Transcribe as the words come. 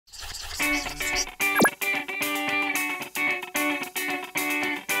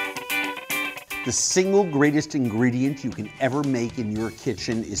The single greatest ingredient you can ever make in your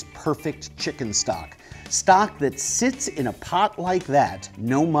kitchen is perfect chicken stock. Stock that sits in a pot like that,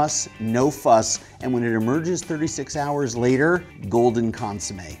 no muss, no fuss, and when it emerges 36 hours later, golden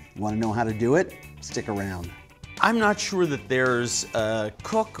consommé. You wanna know how to do it? Stick around. I'm not sure that there's a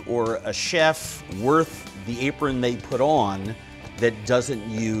cook or a chef worth the apron they put on that doesn't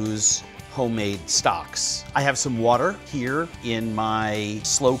use homemade stocks. I have some water here in my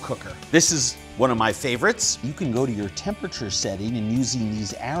slow cooker. This is one of my favorites. You can go to your temperature setting, and using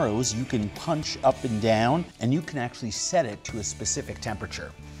these arrows, you can punch up and down, and you can actually set it to a specific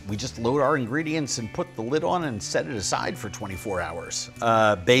temperature. We just load our ingredients and put the lid on and set it aside for 24 hours.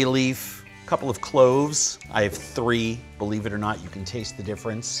 Bay leaf, a couple of cloves. I have 3, believe it or not, you can taste the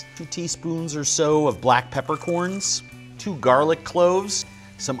difference. 2 teaspoons or so of black peppercorns, 2 garlic cloves,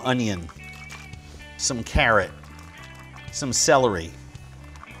 some onion, some carrot, some celery,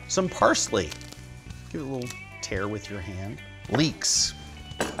 some parsley. Give it a little tear with your hand. Leeks.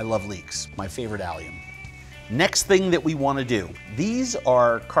 I love leeks, my favorite allium. Next thing that we want to do, these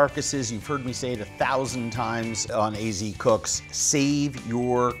are carcasses, you've heard me say it 1,000 times on AZ Cooks, save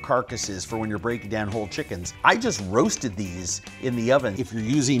your carcasses for when you're breaking down whole chickens. I just roasted these in the oven. If you're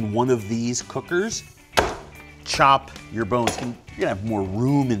using one of these cookers, chop your bones. You're gonna have more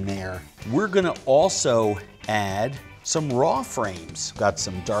room in there. We're gonna also add some raw frames. Got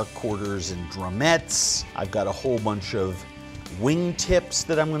some dark quarters and drumettes. I've got a whole bunch of wing tips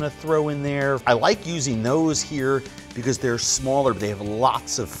that I'm gonna throw in there. I like using those here because they're smaller, but they have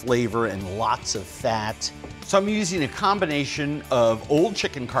lots of flavor and lots of fat. So I'm using a combination of old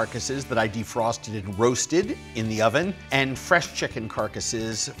chicken carcasses that I defrosted and roasted in the oven, and fresh chicken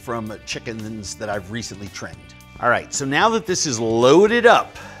carcasses from chickens that I've recently trimmed. All right, so now that this is loaded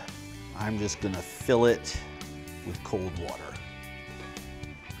up, I'm just gonna fill it with cold water.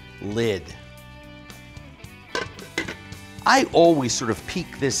 Lid. I always sort of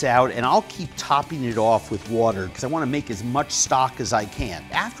peek this out, and I'll keep topping it off with water because I want to make as much stock as I can.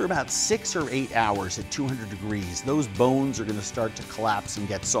 After about 6 or 8 hours at 200 degrees, those bones are going to start to collapse and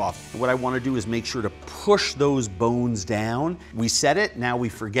get soft. What I want to do is make sure to push those bones down. We set it, now we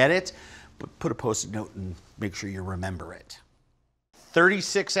forget it, but put a Post-it note and make sure you remember it.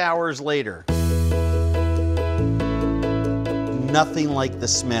 36 hours later. Nothing like the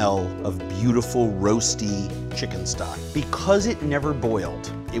smell of beautiful roasty chicken stock. Because it never boiled,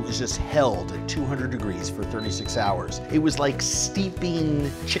 it was just held at 200 degrees for 36 hours. It was like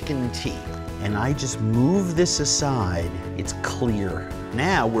steeping chicken tea. And I just move this aside, it's clear.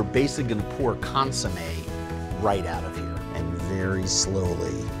 Now we're basically gonna pour consommé right out of here. And very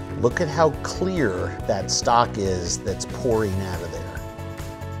slowly, look at how clear that stock is that's pouring out of there.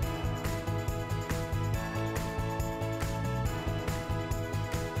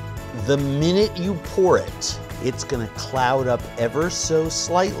 The minute you pour it, it's gonna cloud up ever so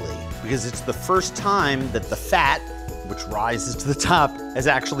slightly because it's the first time that the fat, which rises to the top, has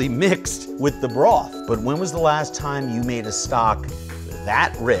actually mixed with the broth. But when was the last time you made a stock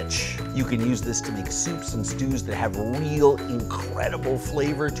that rich? You can use this to make soups and stews that have real incredible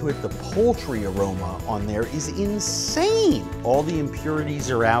flavor to it. The poultry aroma on there is insane. All the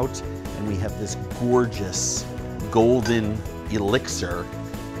impurities are out, and we have this gorgeous golden elixir.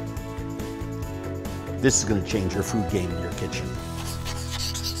 This is going to change your food game in your kitchen.